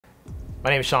My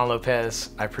name is Shaun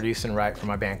Lopez. I produce and write for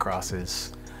my band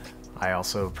Crosses. I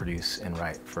also produce and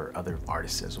write for other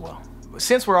artists as well.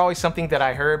 Synths were always something that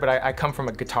I heard, but I come from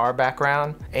a guitar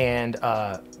background, and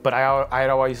but I had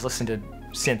always listened to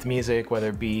synth music, whether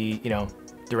it be, you know,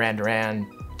 Duran Duran,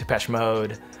 Depeche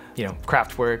Mode, you know,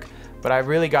 Kraftwerk. But I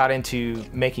really got into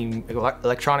making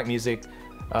electronic music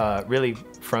really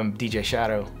from DJ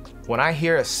Shadow. When I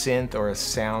hear a synth or a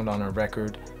sound on a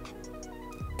record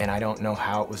and I don't know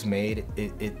how it was made,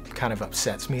 it kind of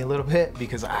upsets me a little bit,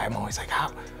 because I'm always like,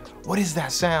 what is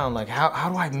that sound? Like, how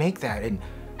do I make that? And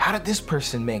how did this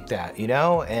person make that, you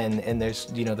know? And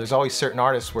there's, you know, there's always certain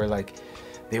artists where like,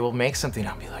 they will make something and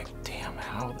I'll be like, damn,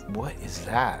 what is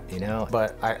that, you know?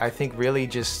 But I think really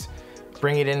just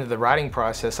bring it into the writing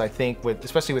process, I think,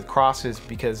 especially with Crosses,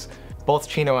 because both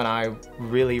Chino and I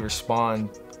really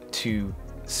respond to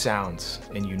sounds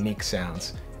and unique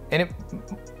sounds. And it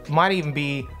might even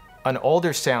be an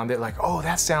older sound that like, oh,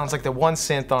 that sounds like the one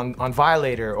synth on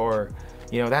Violator, or,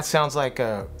 you know, that sounds like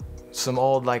some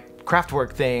old like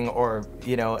Kraftwerk thing, or,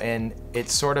 you know, and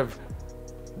it's sort of,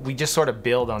 we just sort of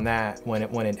build on that when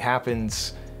it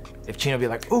happens. If Chino will be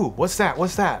like, ooh, what's that?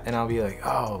 What's that? And I'll be like,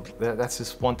 oh, that's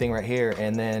this one thing right here.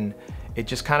 And then it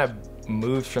just kind of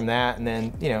moves from that. And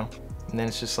then, you know, and then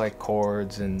it's just like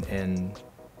chords and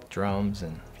drums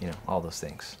and, you know, all those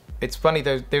things. It's funny,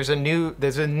 there's a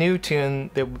new tune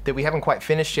that we haven't quite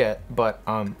finished yet, but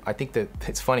I think that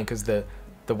it's funny because the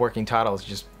working title is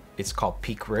just, it's called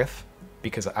Peak Riff,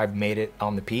 because I made it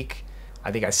on the Peak.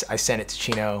 I think I sent it to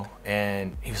Chino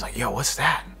and he was like, yo, what's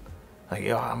that? Like,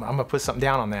 yo, I'm gonna put something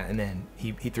down on that. And then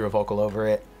he threw a vocal over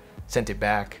it, sent it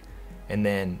back, and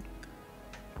then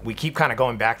we keep kind of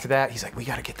going back to that. He's like, we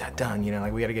gotta get that done, you know,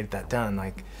 like we gotta get that done.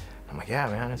 Like, I'm like, yeah,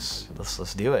 man,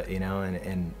 let's do it, you know.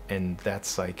 And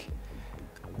that's like,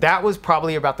 that was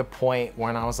probably about the point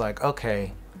when I was like,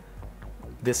 okay,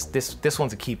 this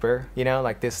one's a keeper, you know,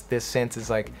 like this synth is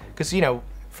like, because, you know,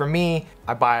 for me,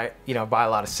 I buy a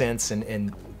lot of synths,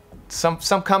 and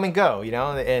some come and go, you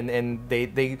know, and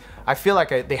they I feel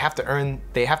like they have to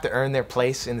earn their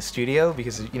place in the studio,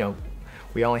 because, you know,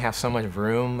 we only have so much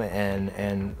room,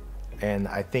 and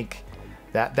I think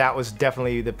that was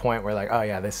definitely the point where like, oh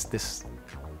yeah, this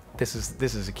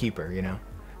is a keeper, you know,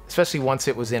 especially once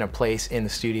it was in a place in the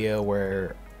studio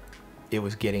where it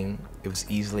was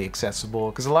easily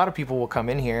accessible, because a lot of people will come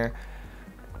in here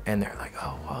and they're like,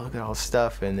 oh, wow, look at all this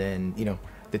stuff, and then, you know,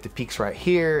 that the Peak's right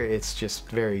here, it's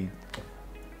just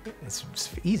it's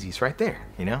just easy, it's right there,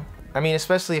 you know. I mean,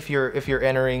 especially if you're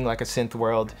entering like a synth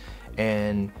world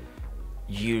and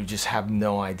you just have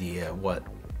no idea what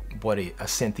a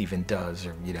synth even does,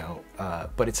 or, you know,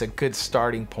 but it's a good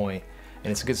starting point, and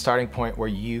it's a good starting point where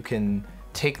you can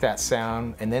take that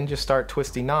sound and then just start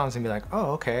twisting knobs and be like,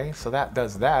 oh, okay, so that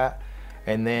does that,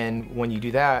 and then when you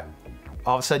do that,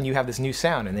 all of a sudden you have this new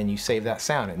sound, and then you save that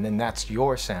sound, and then that's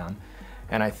your sound.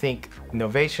 And I think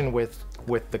Novation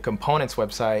with the components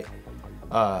website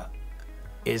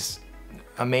is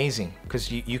amazing,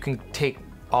 because you can take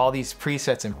all these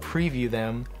presets and preview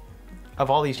them of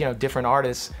all these, you know, different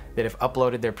artists that have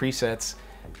uploaded their presets,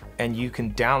 and you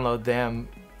can download them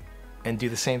and do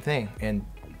the same thing and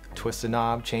twist a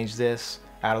knob, change this,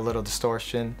 add a little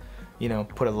distortion, you know,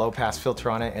 put a low pass filter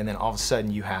on it, and then all of a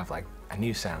sudden you have like a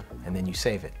new sound, and then you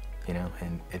save it, you know.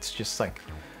 And it's just like,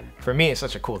 for me, it's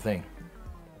such a cool thing.